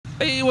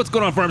Hey, what's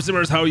going on, Farm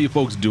Simmers? How are you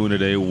folks doing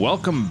today?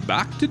 Welcome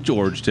back to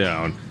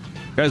Georgetown.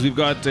 Guys, we've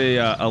got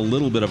a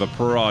little bit of a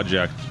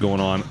project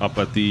going on up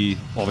at the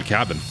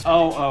cabin.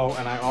 Oh,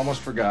 and I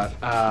almost forgot.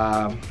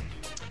 I'm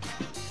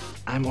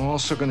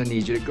also gonna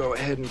need you to go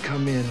ahead and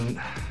come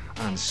in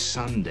on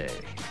Sunday,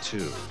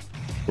 too.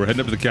 We're heading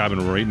up to the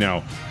cabin right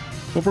now.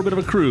 Go for a bit of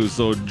a cruise,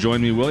 so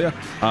join me, will ya?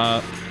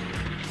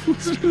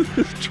 What's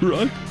this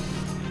truck?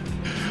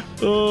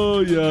 Oh,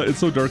 yeah, it's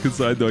so dark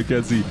inside, though, I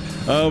can't see.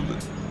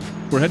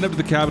 We're heading up to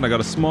the cabin. I got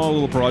a small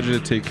little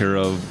project to take care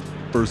of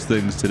first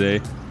things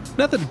today.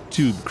 Nothing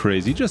too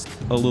crazy, just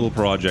a little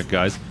project,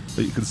 guys.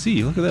 But you can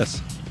see, look at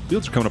this.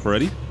 Fields are coming up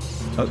already.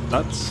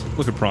 That's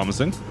looking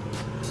promising.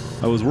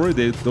 I was worried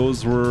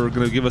those were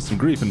going to give us some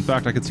grief. In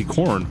fact, I could see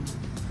corn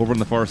over on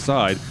the far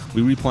side.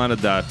 We replanted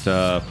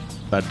that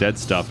dead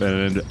stuff,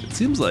 and it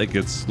seems like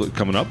it's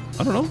coming up.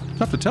 I don't know,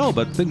 tough to tell,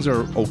 but things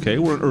are okay.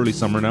 We're in early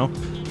summer now.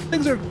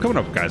 Things are coming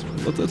up, guys.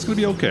 It's going to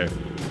be okay.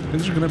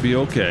 Things are going to be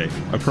okay.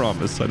 I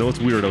promise. I know it's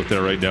weird out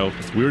there right now.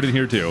 It's weird in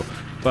here too,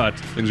 but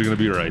things are going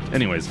to be all right.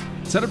 Anyways,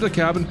 set up the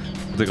cabin.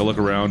 We'll take a look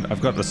around. I've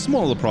got a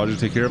small little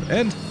project to take care of,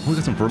 and we've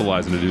got some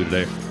fertilizing to do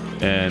today.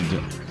 And,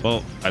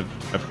 well, I've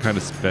kind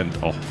of spent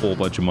a whole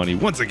bunch of money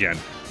once again.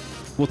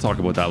 We'll talk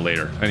about that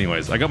later.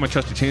 Anyways, I got my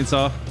trusty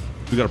chainsaw.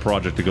 We got a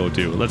project to go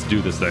to. Let's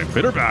do this thing.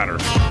 Bitter batter.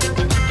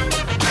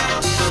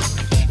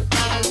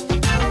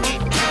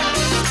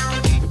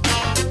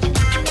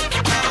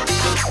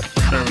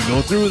 There we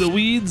go, through the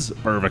weeds.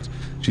 Perfect.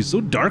 She's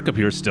so dark up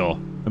here still.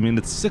 I mean,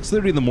 it's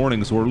 6:30 in the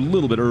morning, so we're a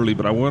little bit early,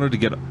 but I wanted to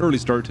get an early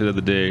start to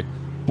the day.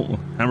 Oh,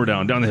 hammer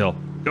down the hill.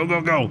 Go,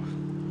 go, go.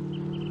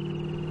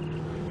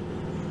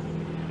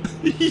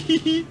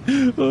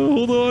 Oh,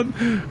 hold on.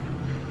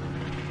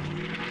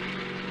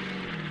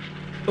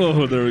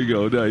 Oh, there we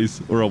go.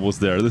 Nice. We're almost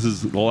there. This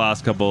is the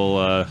last couple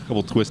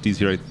twisties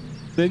here, I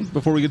think,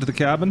 before we get to the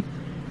cabin.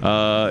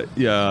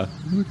 Yeah.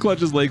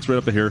 Klutch's Lake's right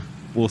up here.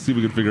 We'll see if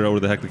we can figure out where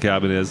the heck the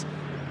cabin is.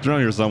 It's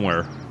around here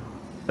somewhere.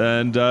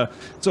 And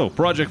so,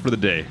 project for the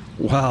day.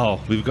 Wow,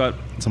 we've got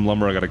some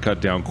lumber I got to cut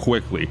down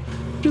quickly.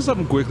 Just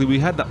something quickly. We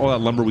had all that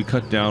lumber we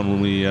cut down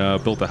when we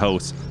built the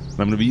house. And I'm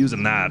going to be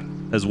using that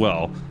as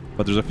well.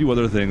 But there's a few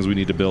other things we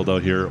need to build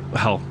out here.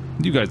 Well,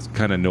 you guys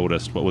kind of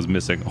noticed what was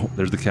missing. Oh,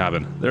 there's the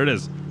cabin. There it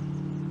is.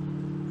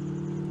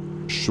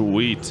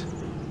 Sweet.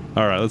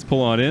 All right, let's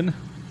pull on in.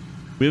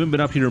 We haven't been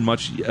up here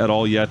much at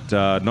all yet.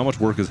 Not much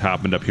work has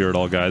happened up here at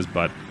all, guys,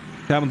 but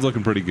cabin's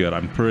looking pretty good.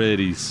 I'm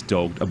pretty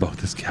stoked about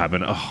this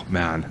cabin. Oh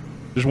man,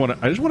 I just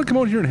want to come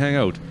out here and hang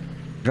out.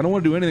 I don't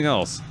want to do anything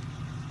else.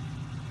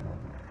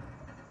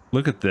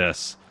 Look at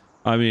this.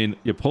 I mean,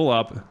 you pull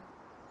up,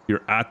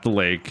 you're at the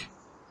lake.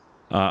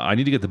 I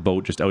need to get the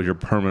boat just out here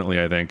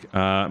permanently, I think.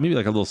 Maybe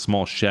like a little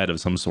small shed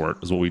of some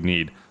sort is what we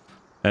need,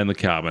 and the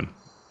cabin.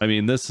 I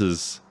mean, this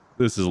is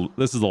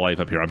the life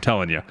up here. I'm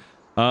telling you.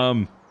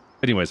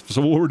 Anyways,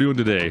 so what we're doing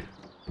today.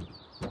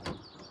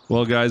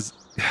 Well, guys,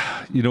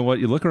 you know what?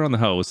 You look around the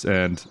house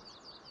and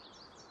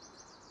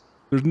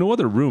there's no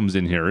other rooms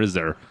in here, is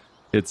there?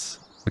 It's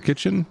a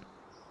kitchen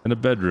and a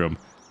bedroom.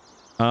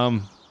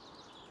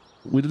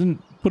 We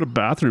didn't put a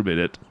bathroom in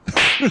it.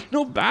 There's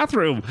no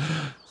bathroom.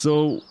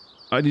 So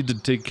I need to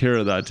take care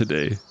of that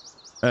today.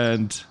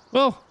 And,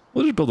 well,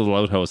 we'll just build a little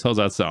outhouse. How's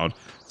that sound?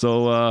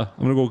 So I'm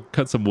going to go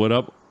cut some wood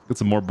up, get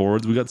some more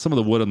boards. We got some of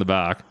the wood on the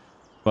back,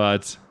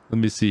 but let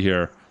me see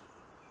here.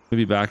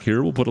 Maybe back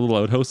here we'll put a little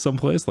outhouse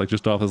someplace, like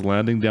just off this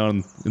landing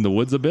down in the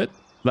woods a bit.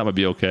 That might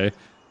be okay.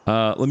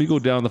 Let me go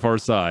down the far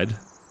side.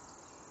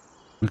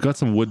 We've got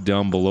some wood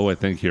down below, I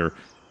think, here.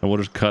 And we'll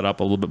just cut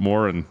up a little bit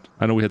more. And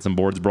I know we had some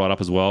boards brought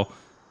up as well.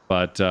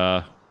 But,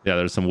 yeah,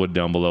 there's some wood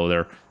down below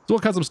there. So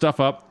we'll cut some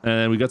stuff up.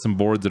 And we got some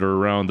boards that are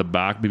around the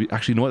back. Maybe,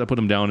 actually, you know what? I put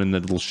them down in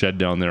the little shed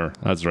down there.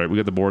 That's right. We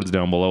got the boards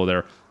down below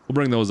there. We'll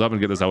bring those up and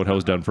get this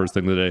outhouse done first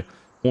thing today.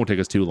 Won't take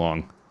us too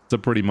long. It's a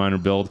pretty minor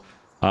build.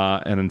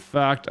 And in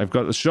fact, I've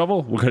got the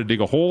shovel. We're going to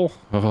dig a hole.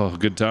 Oh,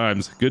 good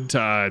times. Good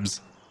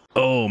times.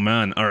 Oh,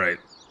 man. All right.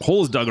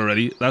 Hole is dug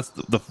already. That's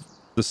the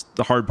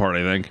hard part,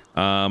 I think.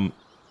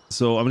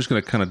 So I'm just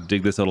going to kind of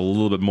dig this out a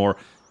little bit more.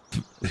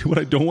 What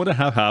I don't want to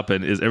have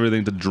happen is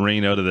everything to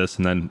drain out of this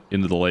and then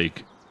into the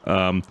lake.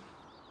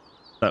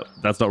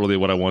 That's not really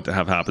what I want to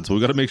have happen. So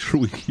we got to make sure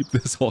we keep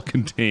this all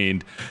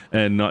contained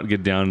and not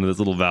get down into this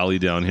little valley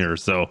down here.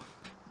 So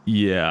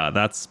yeah,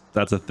 that's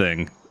a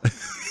thing.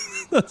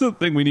 That's a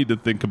thing we need to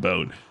think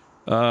about.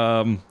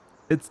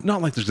 It's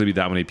not like there's going to be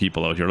that many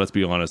people out here. Let's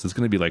be honest. It's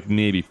going to be like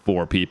maybe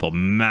 4 people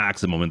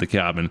maximum in the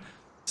cabin.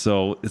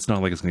 So it's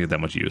not like it's going to get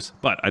that much use.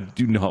 But I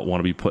do not want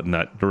to be putting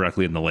that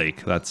directly in the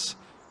lake. That's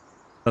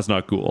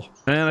not cool.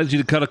 And I need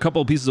to cut a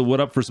couple of pieces of wood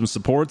up for some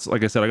supports.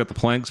 Like I said, I got the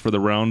planks for the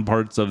round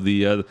parts of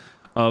the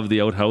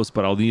outhouse,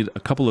 but I'll need a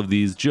couple of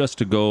these just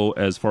to go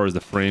as far as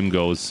the frame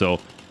goes. So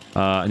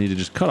I need to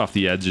just cut off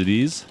the edge of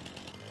these.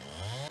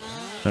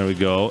 There we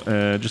go.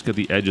 And just get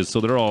the edges so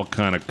they're all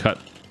kind of cut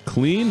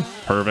clean.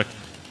 Perfect.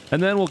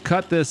 And then we'll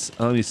cut this.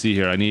 Let me see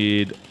here. I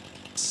need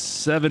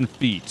 7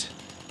 feet.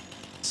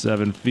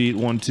 7 feet.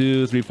 1,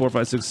 2, 3, 4,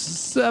 5, 6,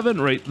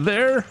 7 right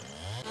there.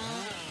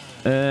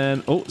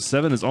 And oh,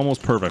 7 is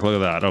almost perfect. Look at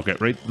that. Okay,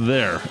 right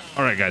there.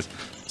 All right, guys.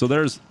 So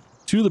there's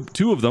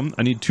two of them.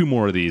 I need 2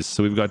 more of these.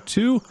 So we've got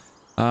 2.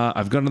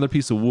 I've got another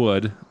piece of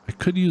wood. I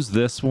could use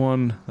this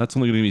one. That's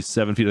only going to be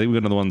 7 feet. I think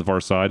we've got another one on the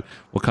far side.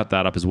 We'll cut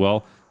that up as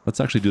well. Let's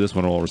actually do this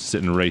one while we're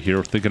sitting right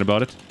here thinking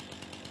about it.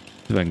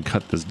 See if I can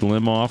cut this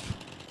limb off.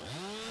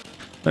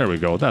 There we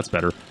go. That's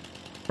better.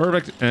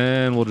 Perfect.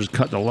 And we'll just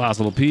cut the last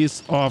little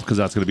piece off because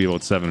that's going to be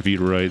about 7 feet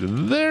right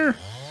there.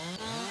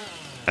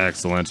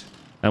 Excellent.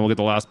 And we'll get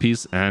the last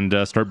piece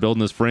and start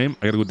building this frame.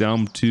 I got to go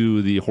down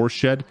to the horse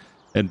shed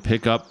and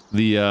pick up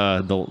the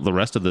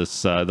rest of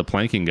this, the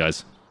planking,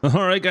 guys.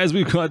 All right, guys,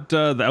 we've got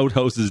the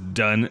outhouse is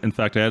done. In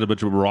fact, I had a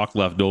bunch of rock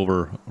left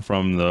over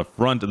from the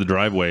front of the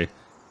driveway.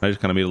 I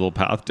just kind of made a little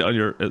path down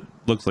here. It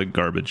looks like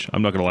garbage.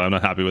 I'm not going to lie. I'm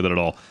not happy with it at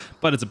all.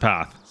 But it's a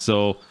path.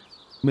 So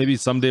maybe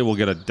someday we'll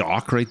get a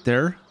dock right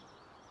there.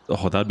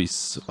 Oh, that'd be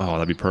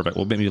perfect.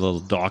 Well, maybe a little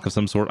dock of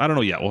some sort. I don't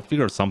know yet. We'll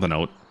figure something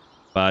out.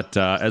 But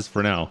as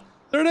for now,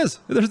 there it is.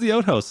 There's the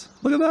outhouse.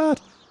 Look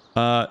at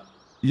that.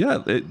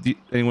 Yeah.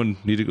 Anyone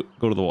need to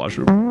go to the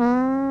washroom?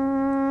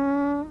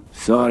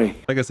 Sorry.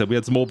 Like I said, we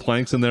had some old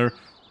planks in there.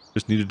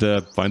 Just needed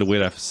to find a way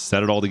to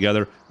set it all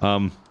together.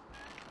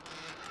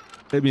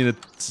 I mean,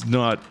 it's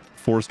not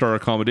 4-star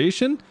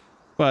accommodation,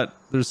 but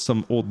there's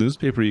some old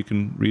newspaper you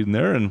can read in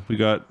there, and we've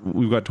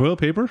got toilet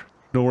paper.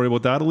 Don't worry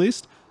about that, at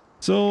least.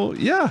 So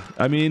yeah,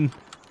 I mean,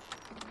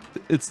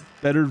 it's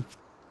better.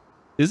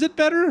 Is it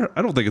better?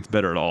 I don't think it's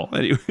better at all.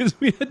 Anyways,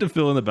 we had to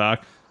fill in the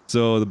back,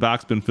 so the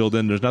back's been filled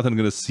in. There's nothing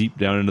going to seep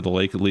down into the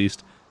lake, at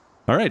least.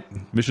 All right,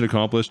 mission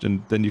accomplished,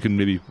 and then you can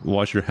maybe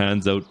wash your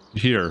hands out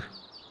here.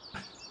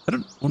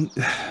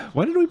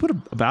 Why didn't we put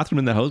a bathroom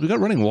in the house? We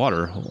got running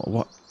water.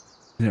 What?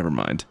 Never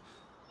mind.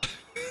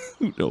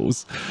 Who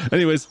knows?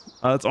 Anyways,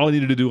 that's all I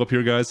needed to do up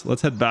here, guys.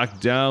 Let's head back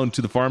down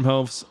to the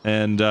farmhouse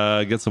and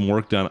get some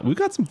work done. We've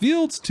got some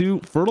fields to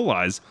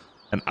fertilize,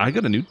 and I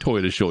got a new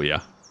toy to show you.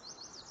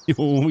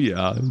 Oh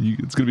yeah,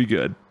 it's gonna be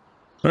good.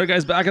 All right,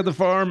 guys, back at the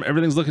farm.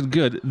 Everything's looking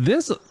good.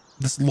 This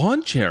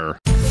lawn chair.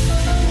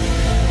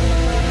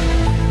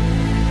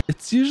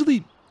 It's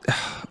usually,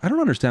 I don't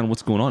understand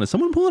what's going on. Is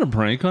someone pulling a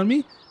prank on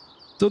me?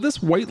 So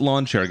this white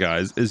lawn chair,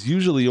 guys, is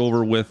usually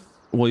over with,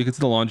 well, you can see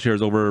the lawn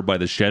chairs over by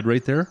the shed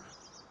right there.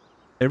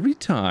 Every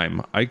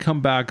time I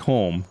come back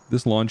home,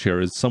 this lawn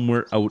chair is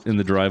somewhere out in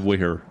the driveway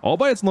here, all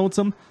by its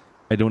lonesome.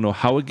 I don't know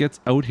how it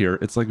gets out here.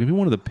 It's like maybe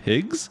one of the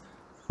pigs,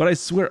 but I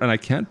swear, and I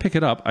can't pick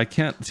it up. I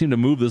can't seem to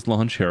move this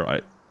lawn chair.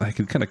 I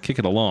can kind of kick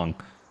it along.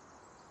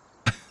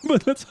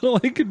 But that's all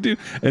I could do.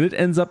 And it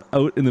ends up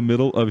out in the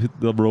middle of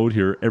the road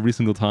here every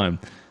single time.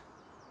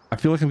 I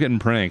feel like I'm getting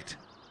pranked.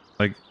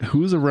 Like,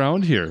 who's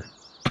around here?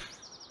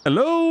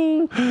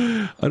 Hello?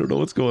 I don't know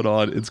what's going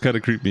on. It's kind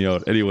of creeped me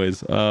out.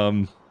 Anyways,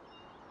 yeah,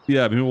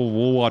 maybe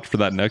we'll watch for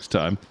that next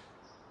time.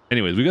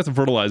 Anyways, we got some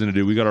fertilizing to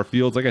do. We got our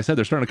fields. Like I said,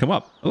 they're starting to come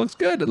up. It looks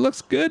good. It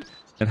looks good.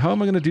 And how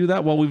am I going to do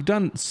that? Well, we've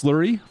done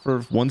slurry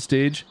for one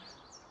stage.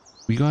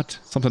 We got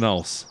something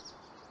else.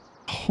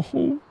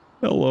 Oh,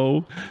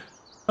 hello.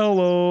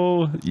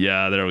 Hello.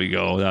 Yeah, there we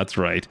go. That's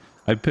right.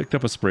 I picked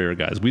up a sprayer,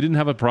 guys. We didn't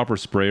have a proper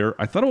sprayer.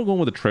 I thought I was going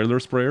with a trailer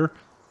sprayer.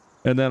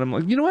 And then I'm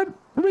like, you know what?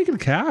 We're making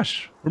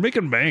cash. We're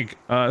making bank.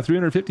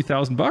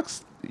 350,000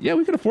 bucks. Yeah,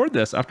 we can afford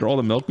this after all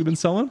the milk we've been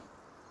selling.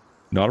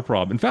 Not a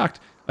problem. In fact,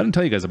 I didn't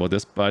tell you guys about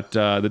this, but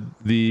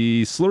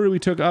the slurry we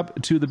took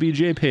up to the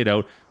BJ paid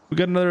out. We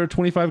got another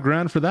 25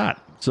 grand for that.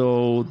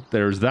 So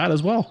there's that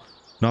as well.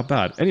 Not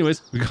bad.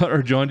 Anyways, we got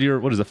our John Deere,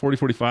 what is it,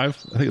 4045?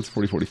 I think it's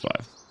 4045.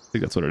 I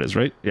think that's what it is,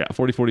 right? Yeah,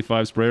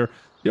 4045 sprayer.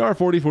 The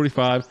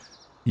R4045.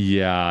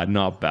 Yeah,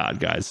 not bad,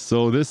 guys.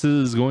 So this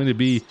is going to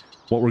be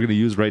what we're going to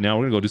use right now.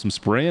 We're going to go do some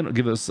spraying.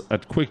 Give us a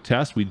quick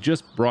test. We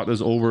just brought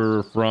this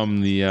over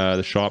from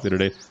the shop the other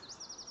day.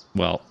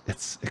 Well,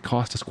 it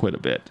cost us quite a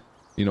bit.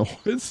 You know,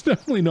 it's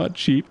definitely not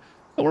cheap.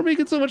 But we're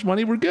making so much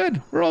money. We're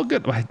good. We're all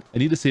good. I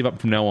need to save up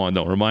from now on,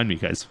 though. Remind me,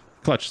 guys.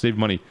 Klutch, save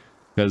money.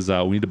 Because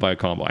we need to buy a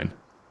combine.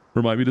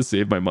 Remind me to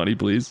save my money,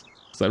 please.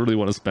 Because I really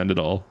want to spend it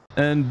all.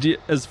 And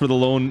as for the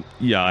loan,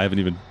 yeah, I haven't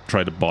even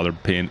tried to bother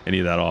paying any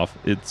of that off.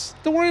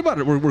 Don't worry about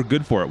it. We're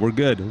good for it. We're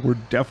good. We're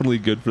definitely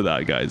good for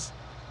that, guys.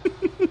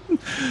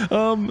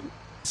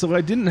 So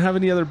I didn't have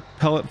any other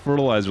pellet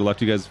fertilizer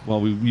left, you guys. Well,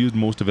 we used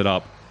most of it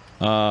up.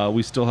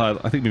 We still had,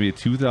 I think, maybe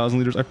 2,000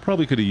 liters. I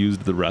probably could have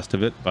used the rest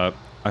of it, but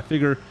I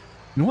figure,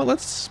 you know what?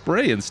 Let's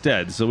spray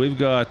instead. So we've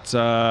got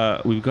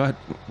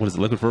what is it?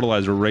 Liquid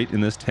fertilizer right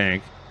in this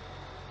tank.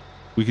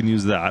 We can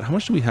use that. How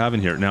much do we have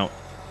in here now?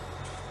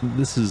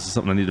 This is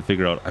something I need to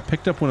figure out. I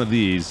picked up one of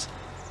these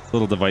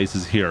little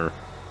devices here,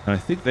 and I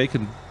think they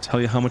can tell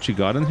you how much you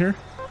got in here.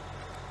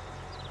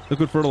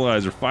 Liquid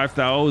fertilizer,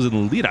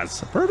 5,000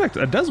 liters. Perfect.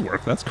 That does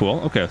work. That's cool.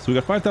 Okay, so we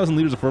got 5,000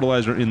 liters of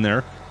fertilizer in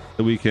there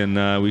that we can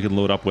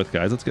load up with,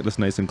 guys. Let's get this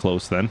nice and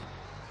close then.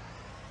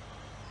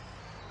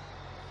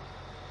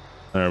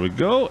 There we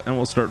go, and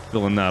we'll start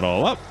filling that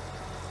all up.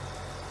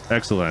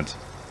 Excellent.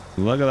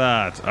 Look at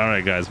that. All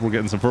right, guys, we're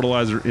getting some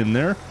fertilizer in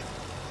there.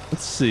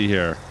 Let's see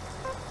here.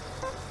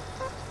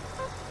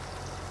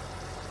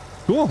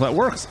 Cool, that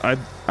works. I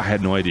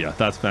had no idea.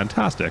 That's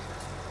fantastic.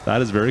 That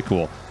is very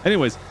cool.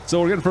 Anyways, so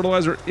we're getting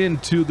fertilizer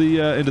into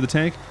the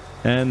tank,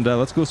 and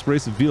let's go spray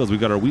some fields. We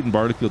got our wheat and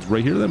barley fields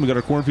right here. Then we got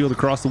our cornfield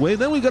across the way.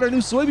 Then we got our new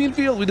soybean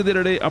field we did the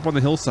other day up on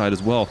the hillside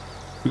as well.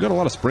 We got a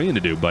lot of spraying to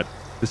do, but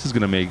this is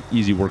going to make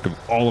easy work of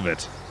all of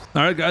it.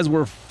 All right, guys,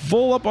 we're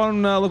full up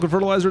on liquid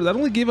fertilizer. That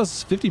only gave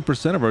us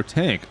 50% of our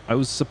tank. I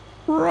was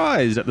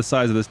surprised at the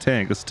size of this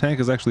tank. This tank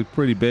is actually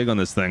pretty big on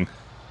this thing.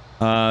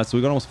 So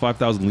we got almost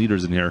 5,000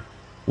 liters in here.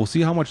 We'll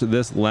see how much of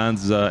this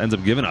ends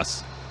up giving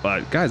us.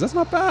 But guys, that's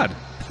not bad.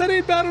 That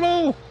ain't bad at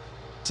all.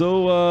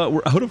 So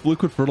we're out of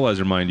liquid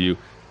fertilizer, mind you.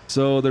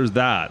 So there's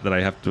that I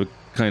have to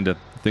kind of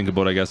think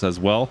about, I guess, as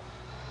well.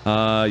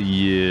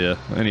 Yeah.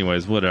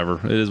 Anyways,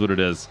 whatever. It is what it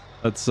is.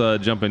 Let's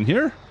jump in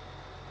here.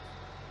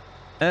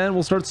 And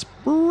we'll start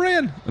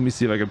spraying. Let me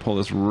see if I can pull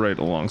this right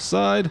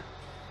alongside.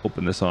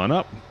 Open this on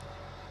up.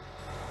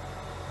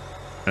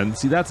 And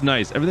see, that's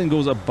nice. Everything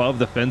goes above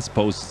the fence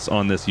posts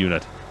on this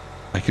unit.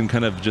 I can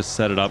kind of just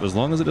set it up as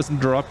long as it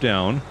doesn't drop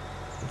down.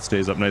 It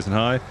stays up nice and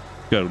high.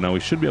 Good. Now we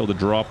should be able to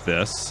drop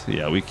this.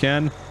 Yeah, we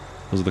can.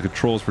 Those are the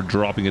controls for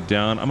dropping it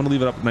down. I'm going to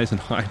leave it up nice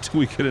and high until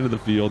we get into the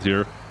field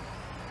here.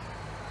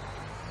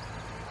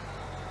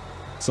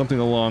 Something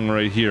along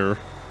right here.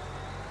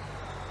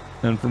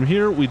 And from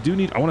here, we do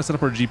need... I want to set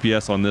up our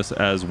GPS on this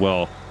as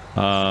well.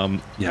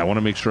 Yeah, I want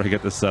to make sure I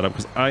get this set up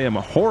because I am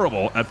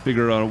horrible at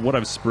figuring out what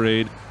I've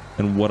sprayed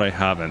and what I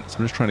haven't. So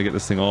I'm just trying to get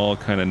this thing all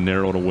kind of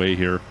narrowed away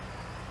here.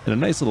 In a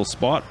nice little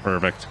spot.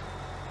 Perfect.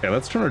 Okay,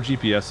 let's turn our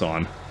GPS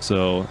on.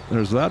 So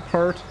there's that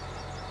part.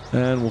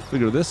 And we'll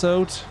figure this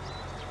out.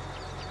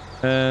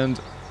 And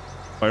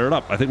fire it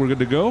up. I think we're good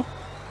to go.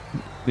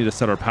 Need to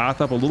set our path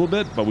up a little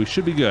bit, but we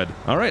should be good.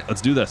 All right,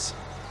 let's do this.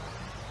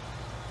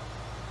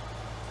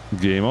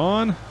 Game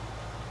on.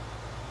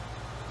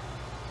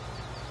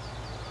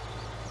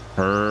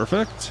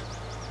 Perfect.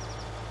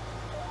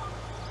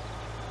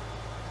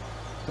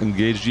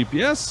 Engage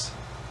GPS.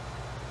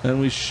 And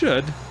we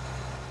should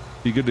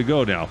be good to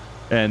go now.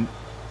 And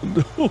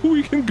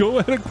we can go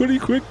at a pretty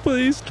quick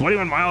pace.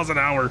 21 miles an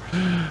hour.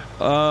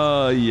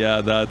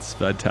 Yeah, that's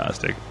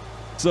fantastic.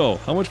 So,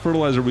 how much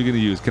fertilizer are we going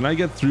to use? Can I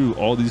get through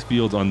all these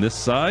fields on this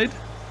side?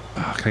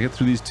 Can I get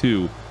through these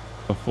two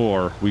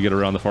before we get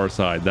around the far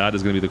side? That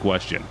is going to be the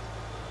question.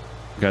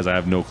 Guys, I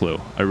have no clue.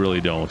 I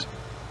really don't.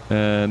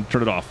 And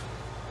turn it off.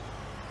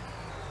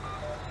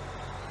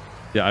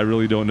 Yeah, I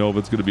really don't know if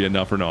it's going to be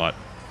enough or not.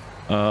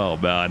 Oh,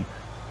 man.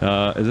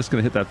 Is this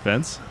going to hit that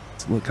fence?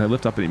 Look, can I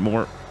lift up any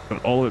more?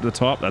 All the way to the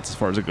top? That's as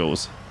far as it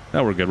goes.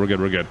 Now we're good. We're good.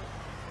 We're good.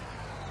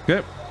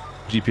 Okay.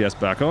 GPS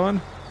back on.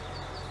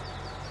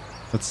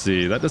 Let's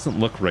see. That doesn't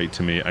look right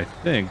to me. I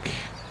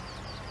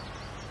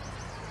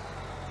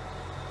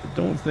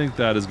don't think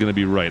that is going to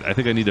be right. I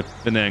think I need to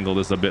finagle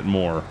this a bit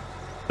more.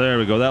 There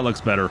we go. That looks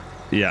better.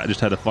 Yeah, I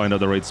just had to find out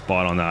the right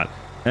spot on that.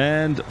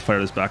 And fire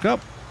this back up.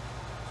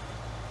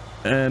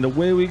 And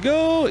away we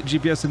go.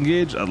 GPS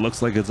engaged. That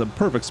looks like it's a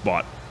perfect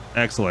spot.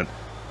 Excellent.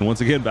 And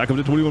once again, back up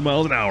to 21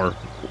 miles an hour.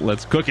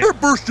 Let's cook it.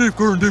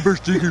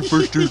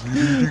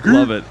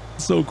 Love it.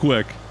 So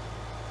quick.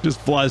 Just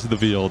flies to the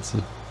fields.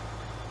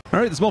 All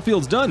right, the small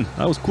field's done.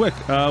 That was quick.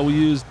 We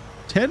used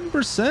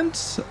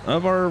 10%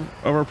 of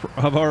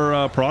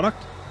our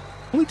product.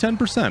 Only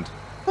 10%.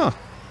 Huh.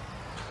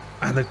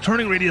 And the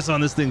turning radius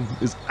on this thing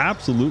is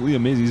absolutely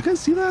amazing. You guys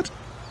see that?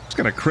 Just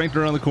kind of cranked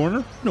around the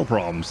corner. No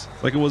problems.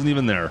 It's like it wasn't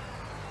even there.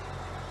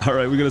 All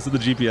right, we got to set the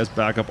GPS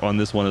back up on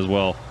this one as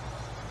well.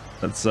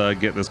 Let's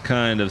get this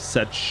kind of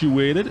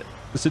situated.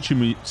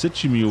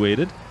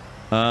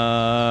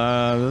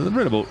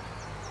 Right about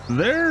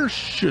there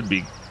should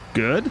be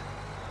good.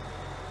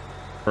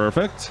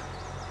 Perfect.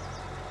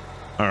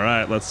 All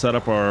right, let's set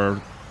up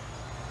our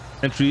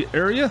entry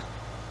area.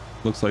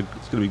 Looks like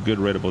it's going to be good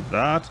right about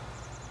that.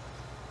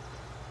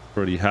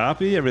 Pretty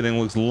happy. Everything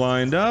looks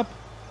lined up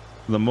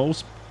for the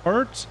most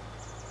part.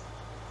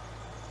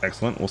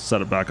 Excellent. We'll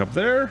set it back up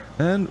there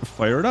and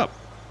fire it up.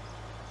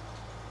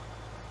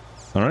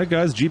 All right,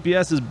 guys,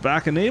 GPS is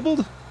back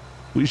enabled.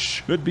 We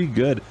should be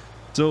good.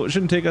 So it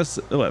shouldn't take us,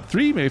 what,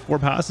 3, maybe 4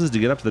 passes to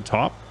get up to the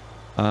top.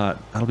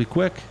 That'll be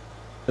quick.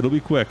 It'll be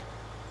quick.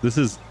 This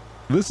is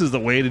the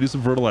way to do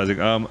some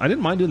fertilizing. I didn't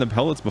mind doing the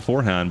pellets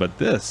beforehand, but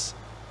this,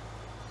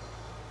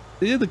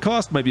 yeah, the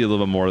cost might be a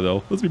little bit more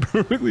though. Let's be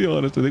perfectly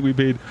honest. I think we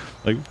paid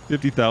like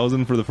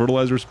 50,000 for the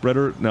fertilizer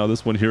spreader. Now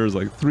this one here is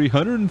like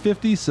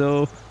 350.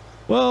 So,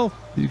 well,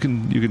 you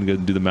can go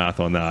do the math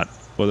on that,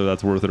 whether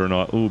that's worth it or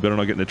not. Oh, better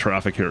not get into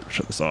traffic here.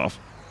 Shut this off.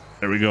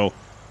 There we go.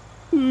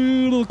 Ooh,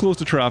 a little close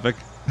to traffic.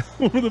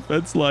 Over the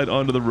fence slide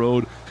onto the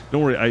road.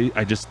 Don't worry,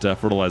 I just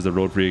fertilized the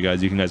road for you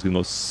guys. You guys can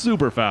go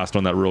super fast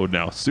on that road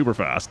now. Super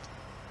fast.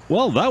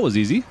 Well, that was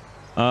easy.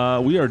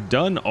 We are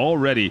done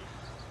already.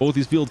 Both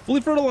these fields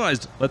fully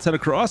fertilized. Let's head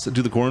across to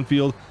the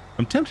cornfield.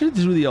 I'm tempted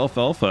to do the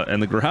alfalfa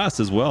and the grass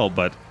as well,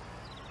 but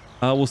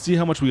we'll see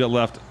how much we got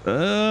left.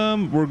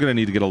 We're gonna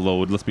need to get a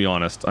load, let's be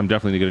honest. I'm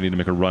definitely gonna need to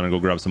make a run and go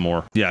grab some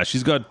more. Yeah,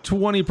 she's got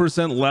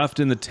 20%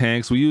 left in the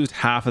tanks. We used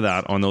half of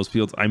that on those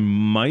fields. I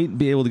might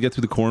be able to get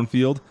through the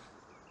cornfield.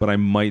 but I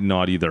might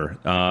not either.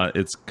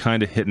 It's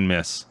kind of hit and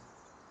miss.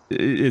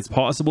 It's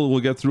possible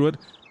we'll get through it,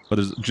 but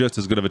there's just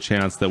as good of a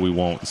chance that we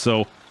won't.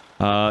 So,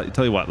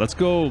 tell you what, let's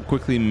go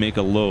quickly make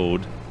a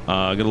load.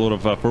 Get a load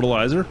of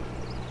fertilizer.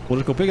 We'll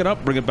just go pick it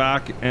up, bring it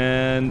back,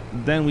 and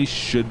then we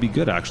should be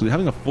good, actually.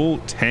 Having a full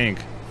tank,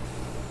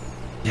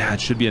 yeah,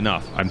 it should be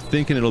enough. I'm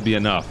thinking it'll be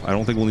enough. I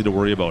don't think we'll need to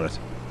worry about it.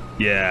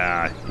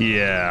 Yeah,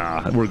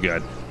 we're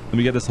good. Let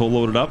me get this whole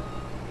loaded up.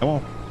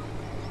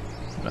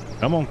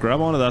 Come on,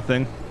 grab onto that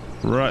thing.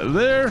 Right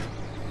there.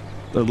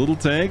 The little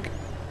tank.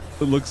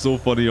 It looks so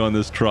funny on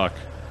this truck.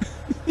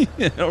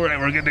 Yeah, all right,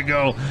 we're good to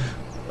go.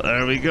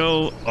 There we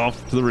go.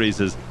 Off to the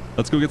races.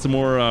 Let's go get some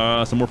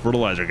more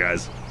fertilizer,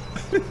 guys.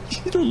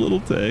 Get a little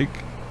tank.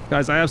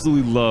 Guys, I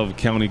absolutely love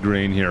county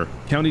grain here.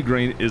 County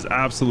grain is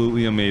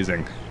absolutely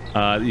amazing.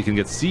 You can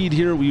get seed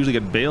here. We usually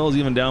get bales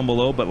even down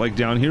below, but like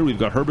down here, we've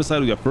got herbicide,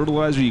 we've got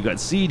fertilizer, you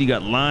got seed, you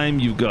got lime,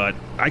 you've got,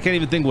 I can't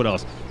even think what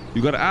else.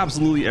 You've got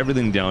absolutely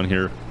everything down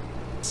here.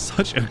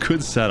 Such a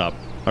good setup.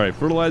 All right,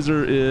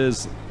 fertilizer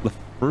is the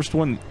first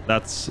one.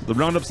 That's the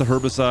Roundup's the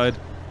herbicide.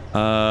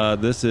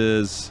 This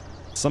is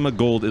Summit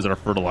Gold is our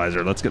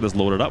fertilizer. Let's get this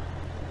loaded up.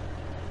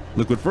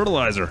 Liquid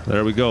fertilizer.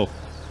 There we go.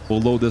 We'll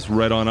load this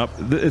right on up.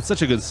 It's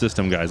such a good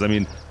system, guys. I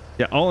mean,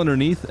 yeah, all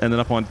underneath and then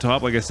up on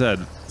top, like I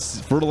said,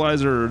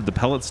 fertilizer, the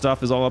pellet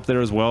stuff is all up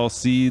there as well.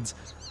 Seeds.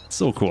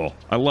 So cool.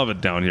 I love it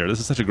down here. This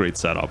is such a great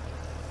setup.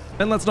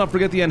 And let's not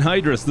forget the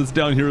anhydrous that's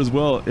down here as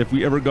well. If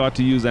we ever got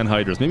to use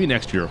anhydrous, maybe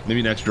next year.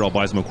 Maybe next year I'll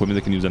buy some equipment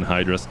that can use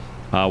anhydrous.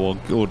 We'll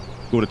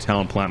go to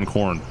town planting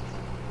corn.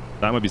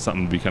 That might be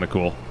something to be kind of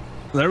cool.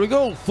 There we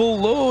go. Full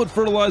load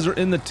fertilizer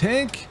in the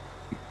tank.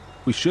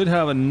 We should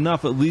have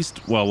enough at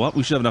least. Well,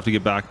 we should have enough to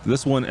get back to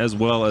this one as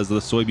well as the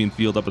soybean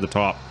field up at the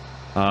top.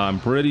 I'm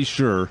pretty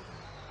sure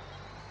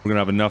we're gonna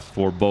have enough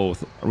for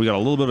both. We got a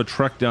little bit of a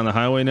trek down the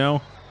highway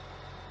now.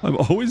 I'm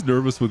always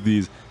nervous with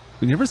these.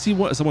 When you ever see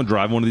someone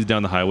drive one of these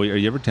down the highway, are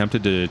you ever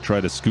tempted to try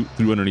to scoot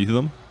through underneath of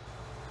them?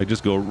 Like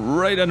just go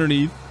right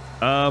underneath.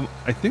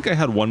 I think I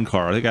had one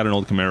car. I think I had an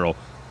old Camaro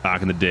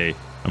back in the day.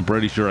 I'm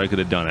pretty sure I could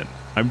have done it.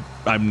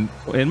 I'm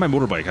in my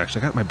motorbike,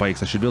 actually. I got my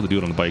bikes. I should be able to do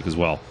it on the bike as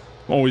well.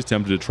 I'm always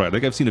tempted to try it. I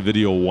think I've seen a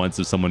video once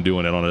of someone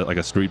doing it on like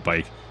a street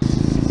bike.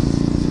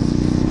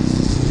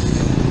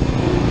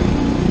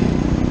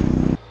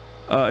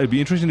 It'd be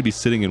interesting to be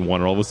sitting in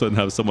one or all of a sudden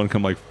have someone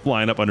come like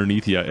flying up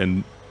underneath you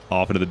and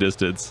off into the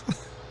distance.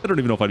 I don't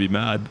even know if I'd be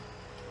mad.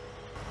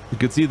 You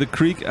can see the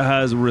creek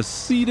has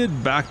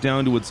receded back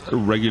down to its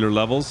regular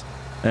levels.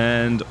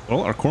 And,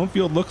 well, our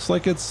cornfield looks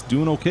like it's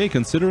doing okay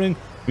considering,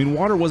 I mean,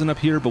 water wasn't up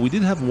here, but we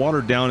did have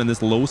water down in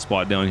this low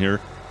spot down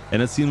here.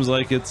 And it seems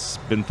like it's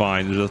been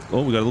fine. We got a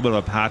little bit of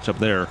a patch up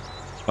there.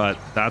 But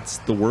that's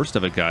the worst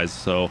of it, guys.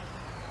 So,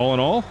 all in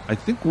all, I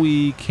think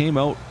we came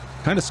out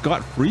kind of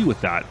scot-free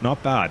with that.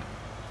 Not bad.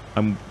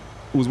 I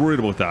was worried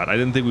about that. I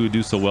didn't think we would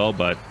do so well,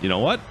 but you know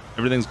what?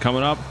 Everything's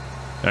coming up.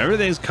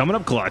 Everything's coming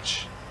up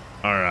clutch.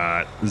 All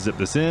right, zip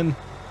this in.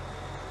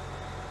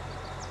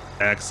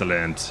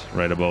 Excellent.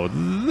 Right about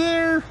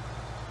there.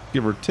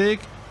 Give or take.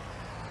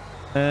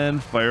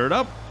 And fire it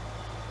up.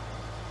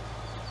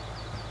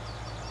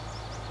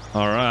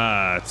 All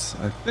right.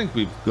 I think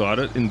we've got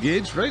it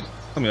engaged, right?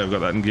 I mean, I've got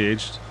that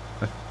engaged.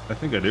 I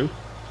think I do.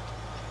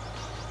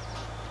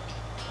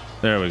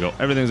 There we go.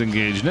 Everything's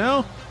engaged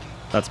now.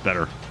 That's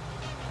better.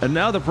 And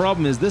now the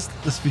problem is this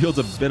field's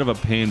a bit of a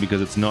pain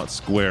because it's not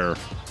square.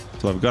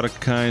 So I've got to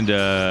kind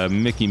of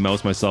Mickey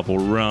Mouse myself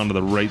around to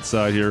the right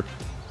side here,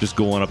 just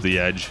going up the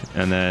edge.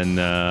 And then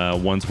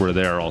once we're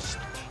there,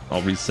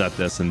 I'll reset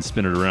this and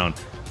spin it around.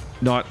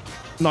 Not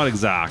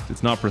exact.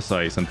 It's not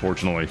precise,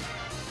 unfortunately.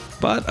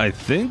 But I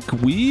think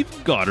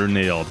we've got her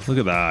nailed. Look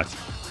at that.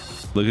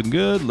 Looking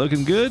good,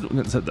 looking good. We're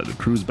going to set that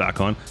cruise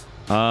back on.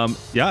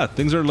 Yeah,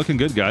 things are looking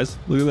good, guys.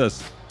 Look at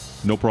this.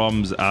 No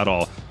problems at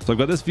all. So I've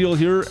got this field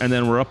here, and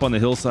then we're up on the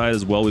hillside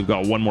as well. We've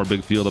got one more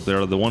big field up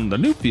there. The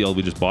new field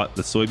we just bought,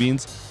 the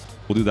soybeans.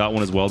 We'll do that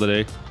one as well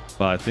today.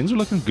 But things are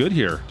looking good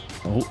here.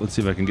 Oh, let's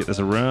see if I can get this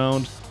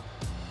around.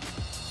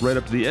 Right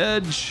up to the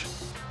edge.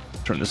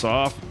 Turn this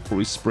off before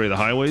we spray the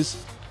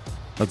highways.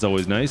 That's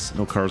always nice.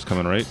 No cars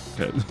coming, right?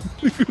 Okay.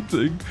 Good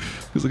thing.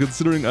 Because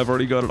considering I've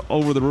already got it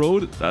over the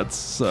road,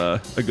 that's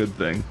a good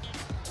thing.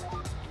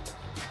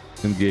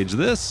 Engage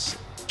this.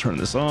 Turn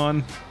this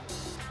on.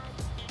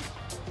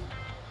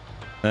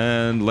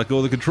 And let go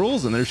of the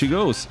controls, and there she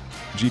goes.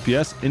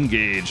 GPS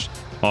engaged.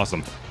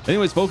 Awesome.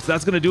 Anyways, folks,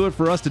 that's going to do it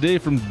for us today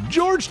from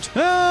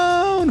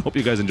Georgetown. Hope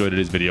you guys enjoyed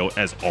today's video,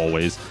 as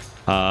always.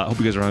 Hope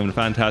you guys are having a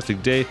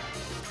fantastic day.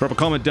 Drop a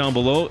comment down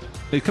below.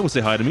 Hey, come and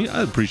say hi to me.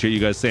 I appreciate you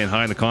guys saying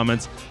hi in the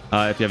comments.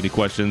 If you have any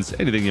questions,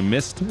 anything you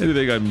missed,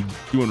 anything I'm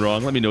doing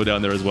wrong, let me know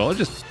down there as well. Or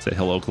just say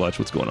hello, Klutch.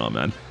 What's going on,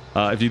 man?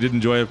 If you did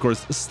enjoy it, of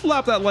course,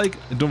 slap that like.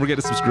 And don't forget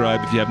to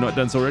subscribe if you have not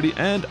done so already.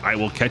 And I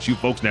will catch you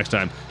folks next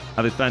time.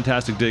 Have a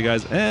fantastic day,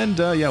 guys. And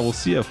yeah, we'll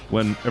see you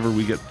whenever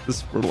we get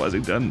this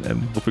fertilizing done.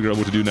 And we'll figure out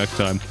what to do next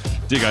time.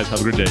 See you guys.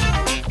 Have a great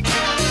day.